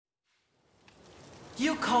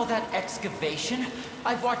You call that excavation?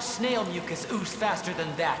 I've watched snail mucus ooze faster than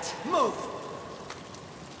that. Move!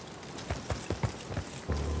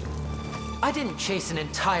 I didn't chase an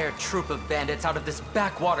entire troop of bandits out of this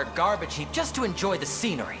backwater garbage heap just to enjoy the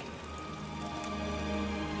scenery.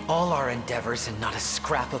 All our endeavors and not a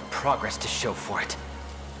scrap of progress to show for it.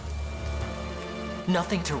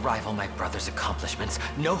 Nothing to rival my brother's accomplishments,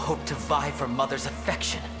 no hope to vie for Mother's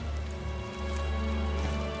affection.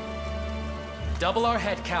 Double our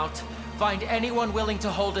head count. Find anyone willing to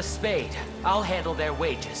hold a spade. I'll handle their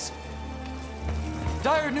wages.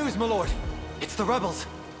 Dire news, my lord! It's the rebels,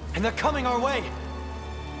 and they're coming our way!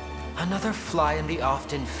 Another fly in the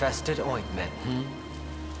oft-infested ointment,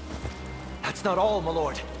 That's not all, my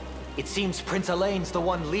lord. It seems Prince Alain's the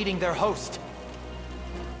one leading their host.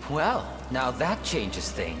 Well, now that changes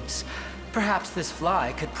things. Perhaps this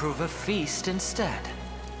fly could prove a feast instead.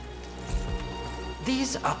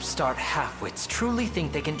 These upstart halfwits truly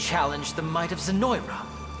think they can challenge the might of Zenoira.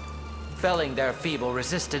 Felling their feeble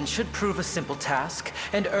resistance should prove a simple task,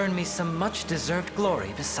 and earn me some much-deserved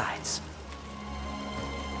glory besides.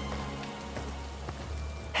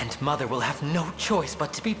 And Mother will have no choice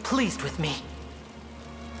but to be pleased with me.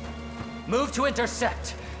 Move to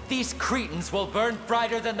intercept. These cretins will burn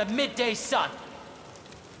brighter than the midday sun.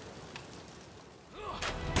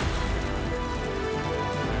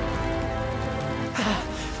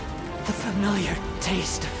 The familiar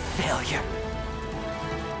taste of failure.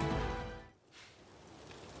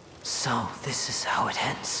 So, this is how it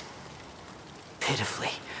ends.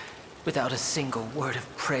 Pitifully, without a single word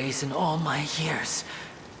of praise in all my years.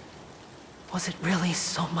 Was it really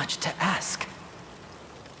so much to ask?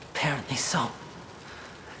 Apparently so.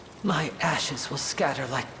 My ashes will scatter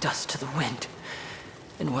like dust to the wind,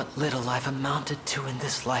 and what little I've amounted to in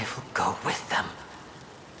this life will go with them.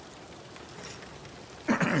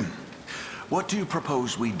 What do you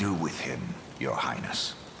propose we do with him, Your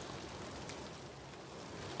Highness?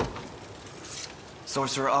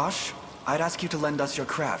 Sorcerer Auch, I'd ask you to lend us your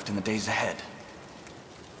craft in the days ahead.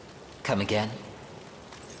 Come again?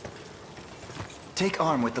 Take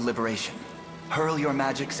arm with the Liberation. Hurl your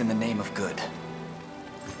magics in the name of good.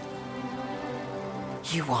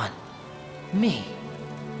 You want me?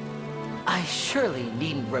 I surely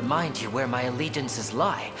needn't remind you where my allegiances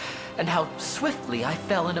lie, and how swiftly I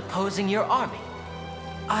fell in opposing your army.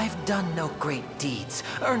 I've done no great deeds,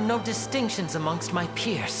 earned no distinctions amongst my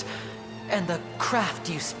peers, and the craft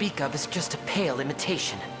you speak of is just a pale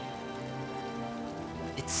imitation.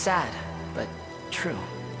 It's sad, but true.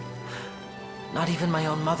 Not even my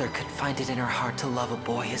own mother could find it in her heart to love a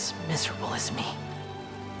boy as miserable as me.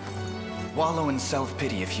 Wallow in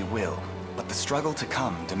self-pity if you will, but the struggle to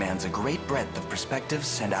come demands a great breadth of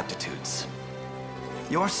perspectives and aptitudes.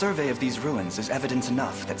 Your survey of these ruins is evidence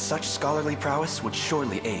enough that such scholarly prowess would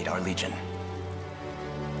surely aid our legion.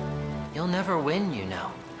 You'll never win, you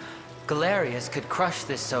know. Galerius could crush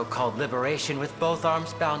this so-called liberation with both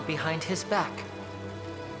arms bound behind his back.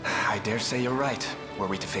 I dare say you're right, were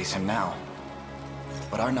we to face him now.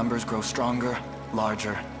 But our numbers grow stronger,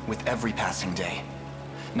 larger, with every passing day.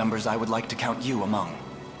 Numbers I would like to count you among.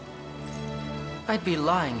 I'd be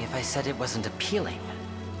lying if I said it wasn't appealing.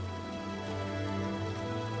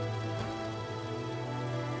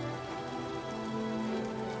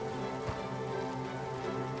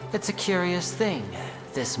 It's a curious thing,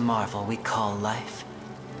 this marvel we call life.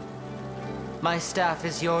 My staff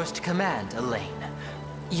is yours to command, Alain.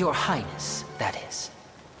 Your Highness, that is.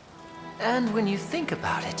 And when you think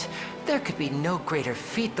about it, there could be no greater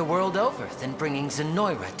feat the world over than bringing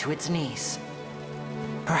Zenoira to its knees.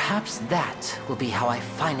 Perhaps that will be how I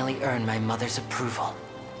finally earn my mother's approval.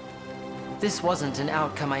 This wasn't an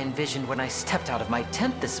outcome I envisioned when I stepped out of my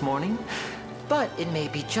tent this morning, but it may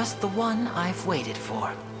be just the one I've waited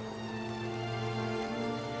for.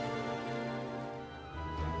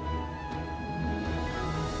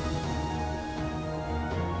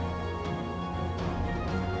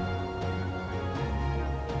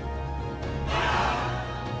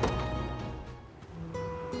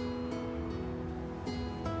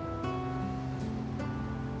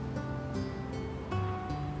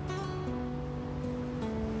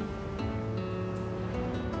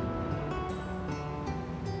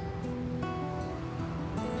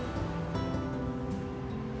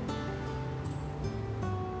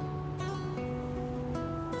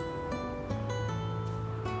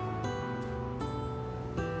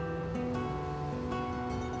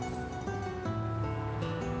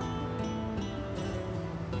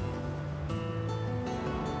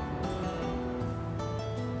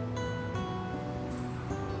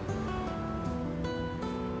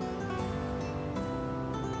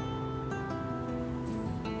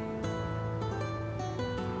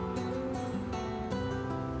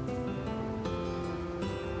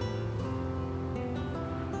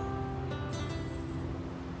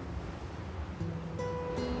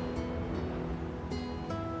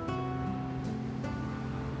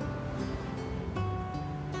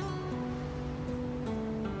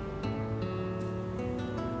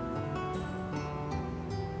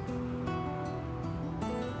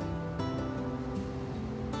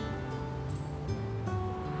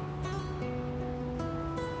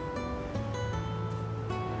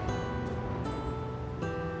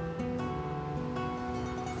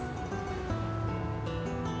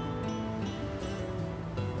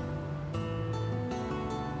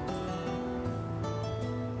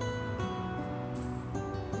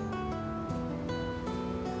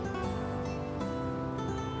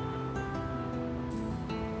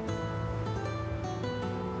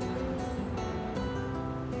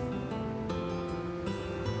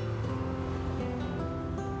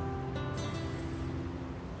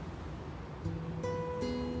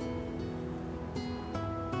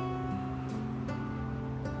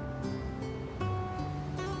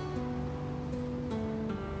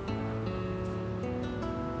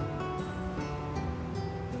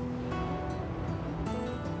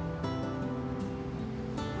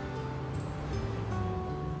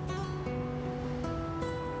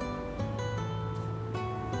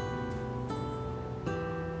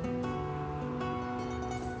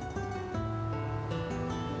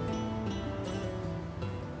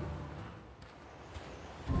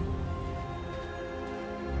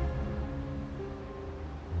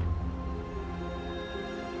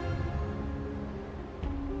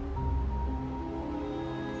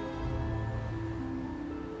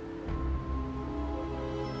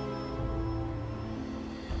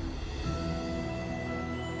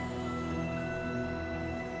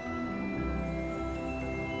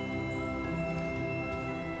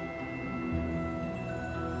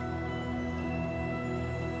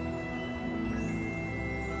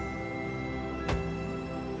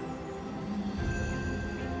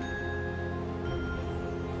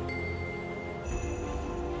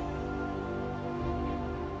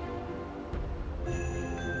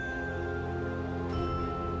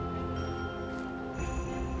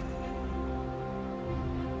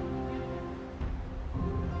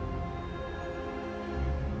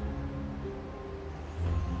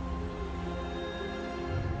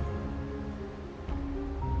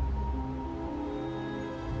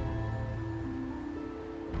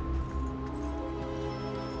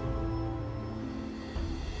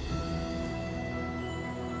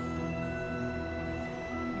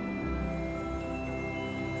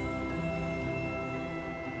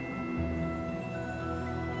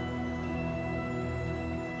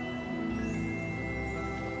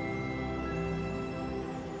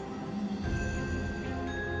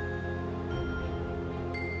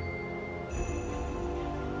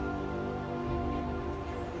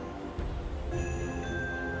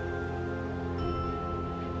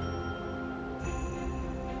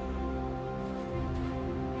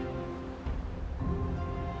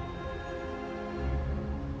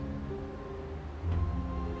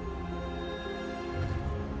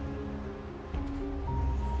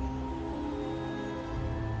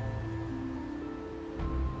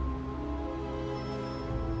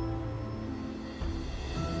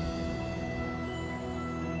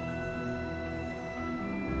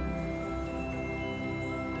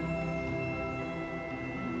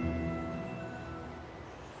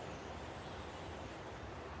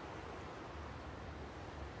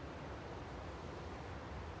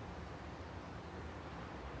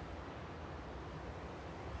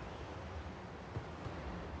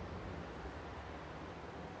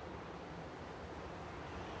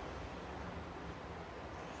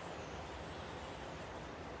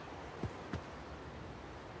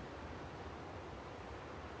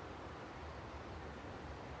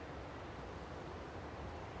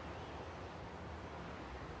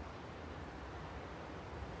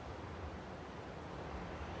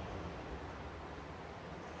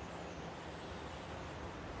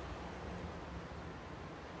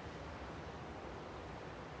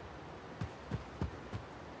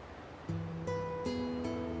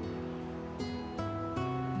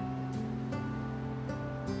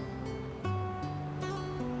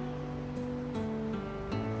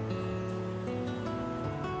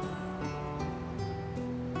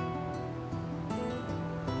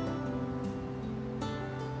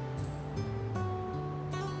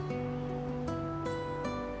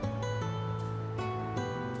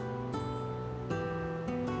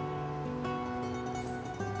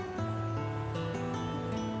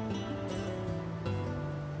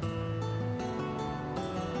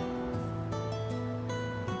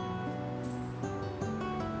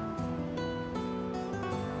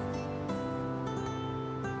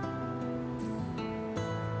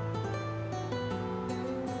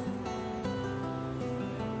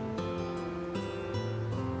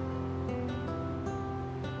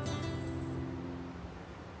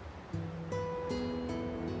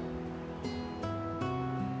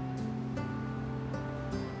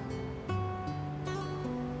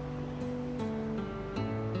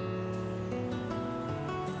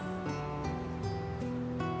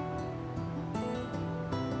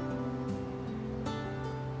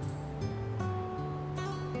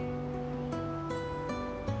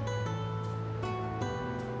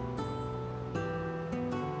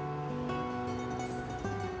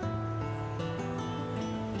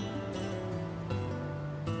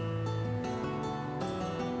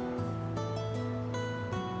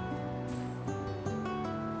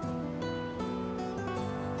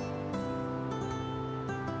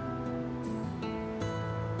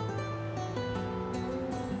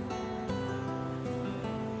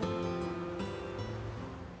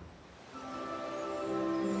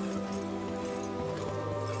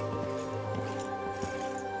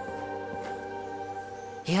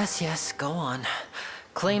 Yes, go on.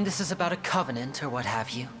 Claim this is about a covenant or what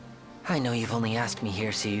have you. I know you've only asked me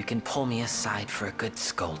here so you can pull me aside for a good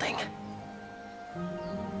scolding.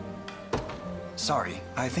 Sorry,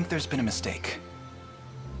 I think there's been a mistake.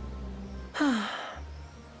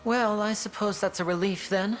 Well, I suppose that's a relief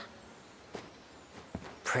then.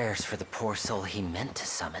 Prayers for the poor soul he meant to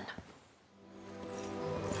summon.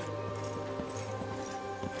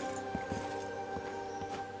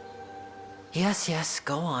 Yes,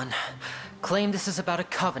 go on. Claim this is about a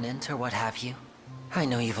covenant or what have you. I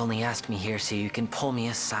know you've only asked me here so you can pull me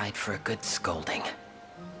aside for a good scolding.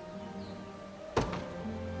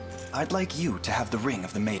 I'd like you to have the ring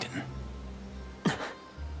of the maiden.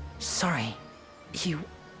 Sorry, you...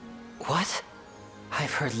 what?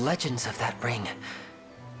 I've heard legends of that ring.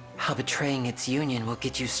 How betraying its union will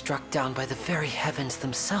get you struck down by the very heavens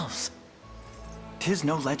themselves. 'Tis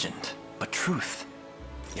no legend, but truth.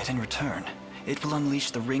 Yet in return, it will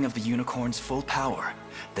unleash the Ring of the Unicorn's full power,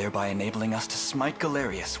 thereby enabling us to smite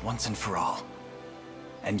Galerius once and for all.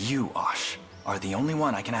 And you, Auch, are the only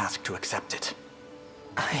one I can ask to accept it.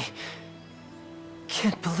 I...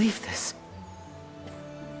 can't believe this.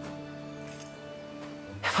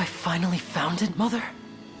 Have I finally found it, Mother?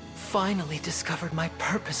 Finally discovered my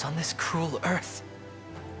purpose on this cruel earth.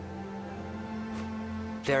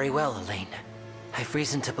 Very well, Alain. I've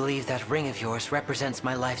reason to believe that ring of yours represents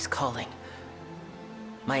my life's calling.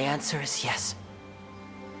 My answer is yes.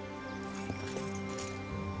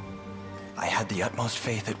 I had the utmost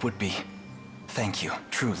faith it would be. Thank you,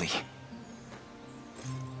 truly.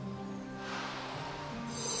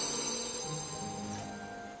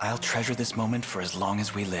 I'll treasure this moment for as long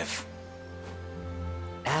as we live.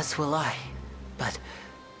 As will I, but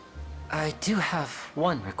I do have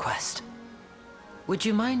one request. Would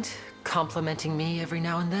you mind complimenting me every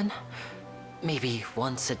now and then? Maybe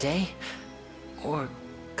once a day? Or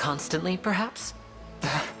constantly, perhaps?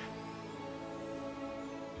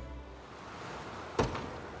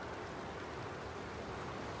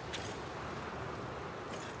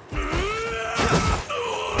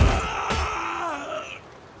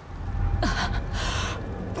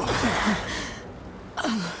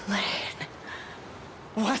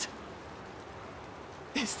 What?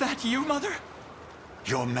 Is that you, Mother?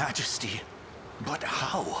 Your Majesty, but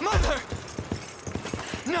how? Mother!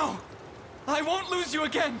 No! I won't lose you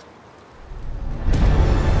again!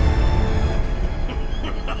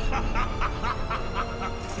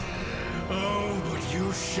 Oh, but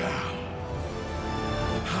you shall.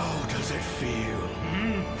 How does it feel,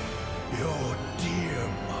 Your dear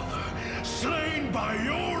mother, slain by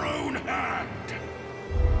your own hand!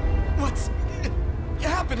 What's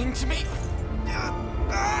happening to me?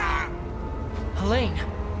 Alain!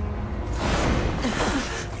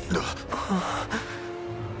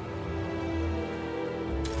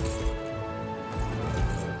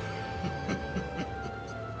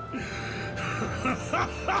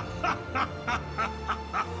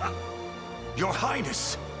 Your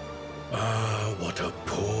Highness! Ah, what a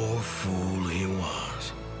poor fool he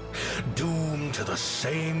was. Doomed to the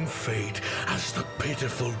same fate as the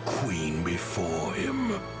pitiful queen before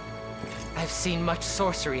him. I've seen much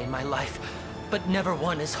sorcery in my life, but never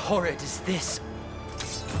one as horrid as this.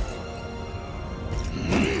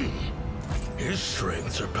 His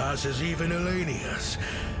strength surpasses even Elenius.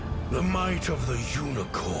 The might of the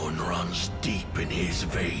unicorn runs deep in his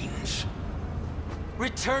veins.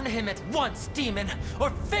 Return him at once, demon, or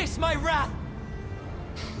face my wrath!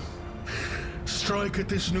 Strike at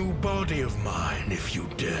this new body of mine if you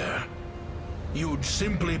dare. You'd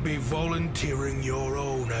simply be volunteering your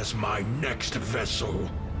own as my next vessel.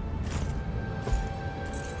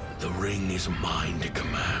 The ring is mine to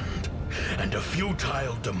command, and a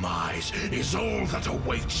futile demise is all that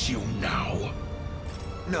awaits you now.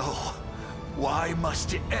 No. Why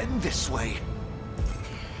must it end this way?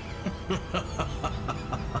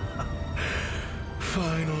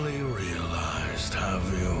 Finally realized, have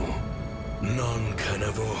you? None can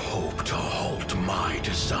ever hope to halt my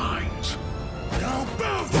designs. Now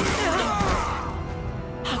bow to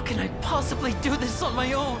your... How can I possibly do this on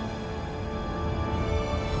my own?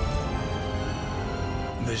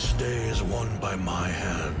 This day is won by my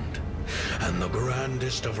hand, and the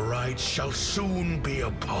grandest of rites shall soon be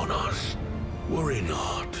upon us. Worry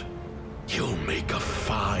not. You'll make a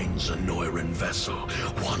fine Zenoiran vessel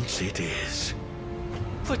once it is.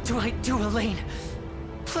 What do I do, Alain?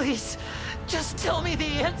 Please, just tell me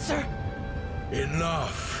the answer.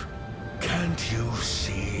 Enough. Can't you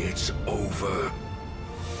see it's over?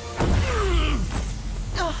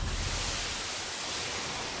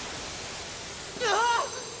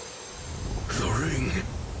 The ring?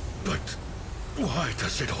 But why Why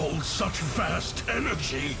does it hold such vast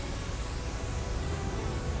energy?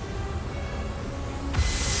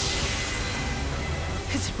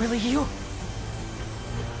 Is it really you?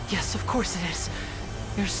 Yes, of course it is.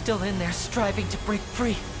 You're still in there striving to break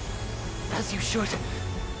free. As you should.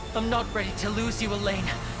 I'm not ready to lose you, Alain.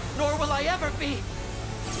 Nor will I ever be.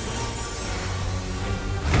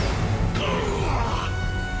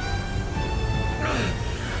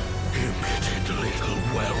 Impudent little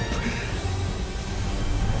whelp.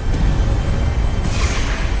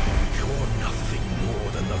 You're nothing more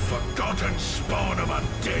than the forgotten spawn of a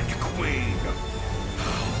dead queen.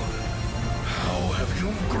 How have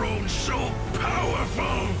you grown so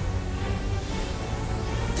powerful?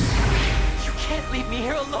 You can't leave me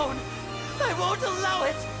here alone. I won't allow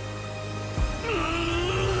it.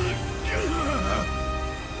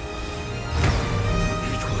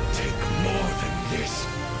 It will take more than this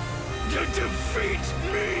to defeat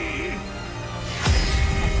me.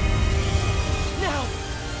 Now,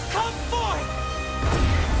 come forth!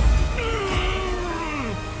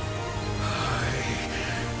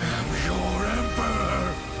 Your Emperor,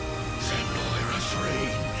 Zenoira's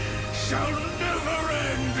reign shall never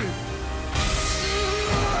end!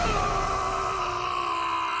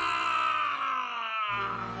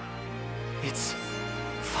 It's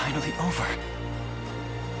finally over.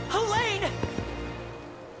 Alain!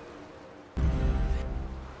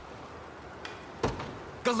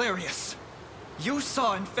 Galerius! You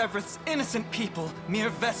saw in Fevrith's innocent people mere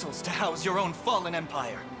vessels to house your own fallen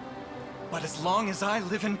empire. But as long as I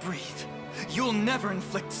live and breathe, you'll never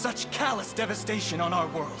inflict such callous devastation on our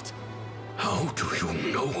world. How do you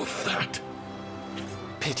know of that?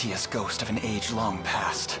 Piteous ghost of an age long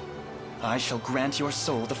past. I shall grant your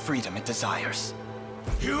soul the freedom it desires.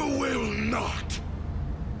 You will not!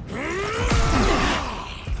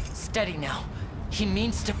 Steady now. He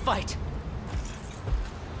means to fight.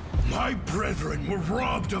 My brethren were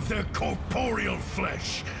robbed of their corporeal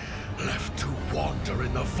flesh, left to wander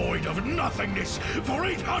in the void of nothingness for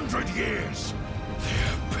 800 years.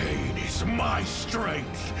 Their pain is my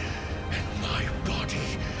strength, and my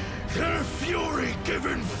body, their fury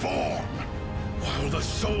given form. While the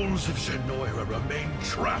souls of Zenoira remain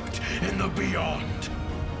trapped in the beyond,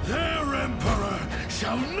 their Emperor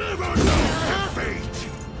shall never know defeat!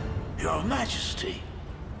 Your Majesty.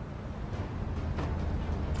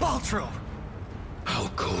 Baltro! How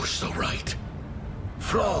goes the rite?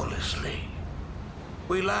 Flawlessly.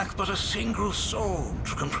 We lack but a single soul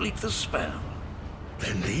to complete the spell.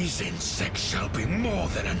 Then these insects shall be more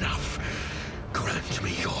than enough. Grant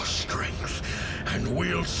me your strength, and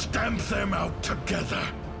we'll stamp them out together.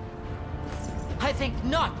 I think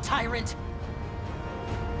not, tyrant!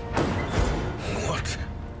 What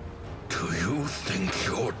do you think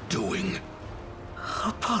you're doing?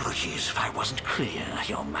 Apologies if I wasn't clear,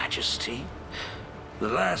 Your Majesty. The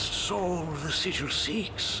last soul the sigil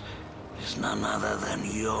seeks is none other than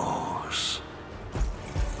yours.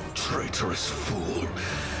 Traitorous fool.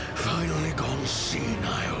 Finally gone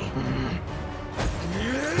senile.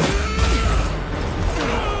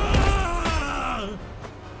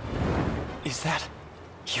 Is that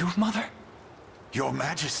you, Mother? Your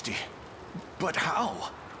Majesty. But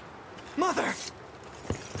how? Mother!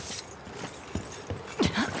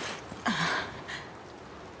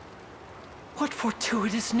 What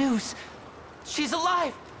fortuitous news! She's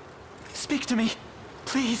alive! Speak to me,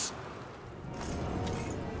 please.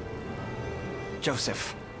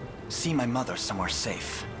 Joseph, see my mother somewhere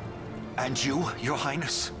safe. And you, Your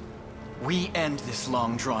Highness? We end this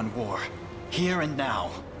long-drawn war, here and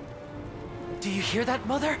now. Do you hear that,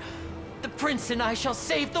 Mother? The prince and I shall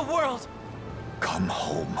save the world! Come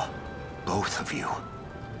home, both of you.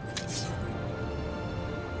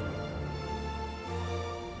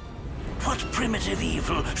 What primitive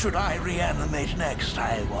evil should I reanimate next,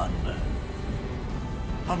 I wonder?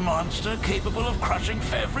 A monster capable of crushing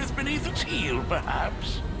Fevrith beneath its heel,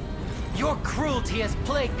 perhaps? Your cruelty has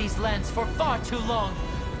plagued these lands for far too long,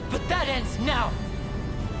 but that ends now!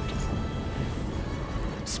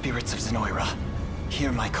 Spirits of Zenoira,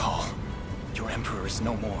 hear my call. Your Emperor is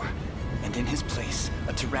no more, and in his place,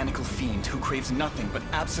 a tyrannical fiend who craves nothing but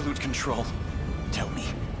absolute control. Tell me,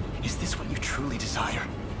 is this what you truly desire?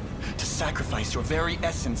 To sacrifice your very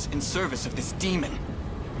essence in service of this demon?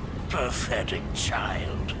 Pathetic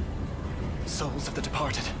child. Souls of the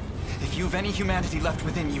departed, if you've any humanity left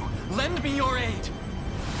within you, lend me your aid!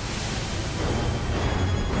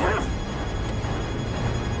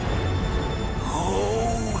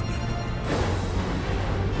 Oh!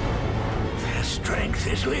 Their strength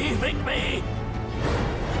is leaving me!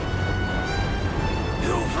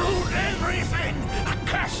 You've ruined everything!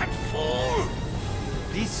 Accursed fool!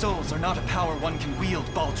 These souls are not a power one can wield,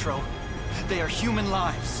 Baltro. They are human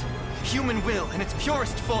lives. Human will in its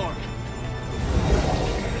purest form.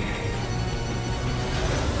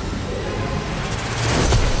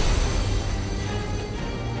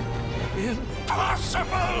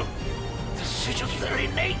 Impossible! The city's very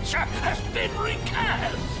nature has been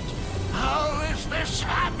recast! How is this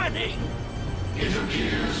happening? It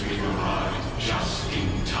appears we've arrived just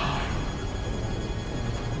in time.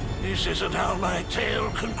 This isn't how my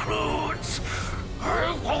tale concludes.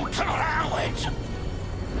 I won't allow it!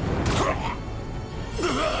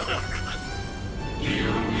 The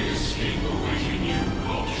only escape awaiting you,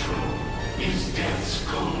 Ultron, is death's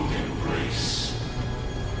cold embrace.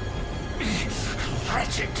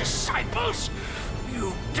 Wretched disciples!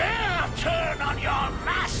 You dare turn on your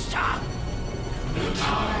master! The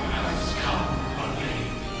time has come,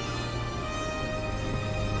 Alain.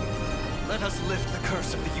 Let us lift the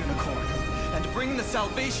curse of the unicorn, and bring the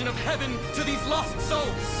salvation of heaven to these lost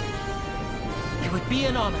souls! It would be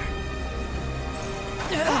an honor.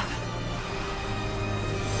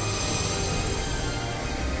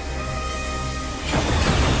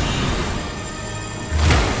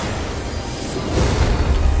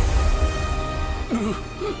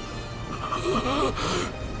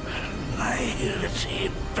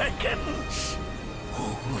 Nihility beckons.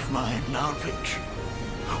 All of my knowledge,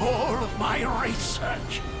 all of my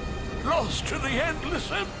research, lost to the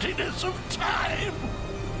endless emptiness of time.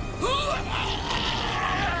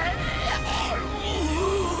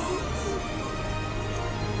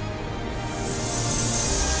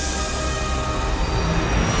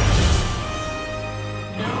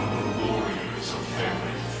 Noble warriors of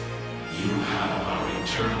Ferrith, you have our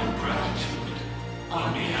eternal gratitude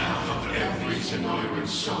on behalf of every Zenoiran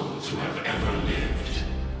soul to have ever lived.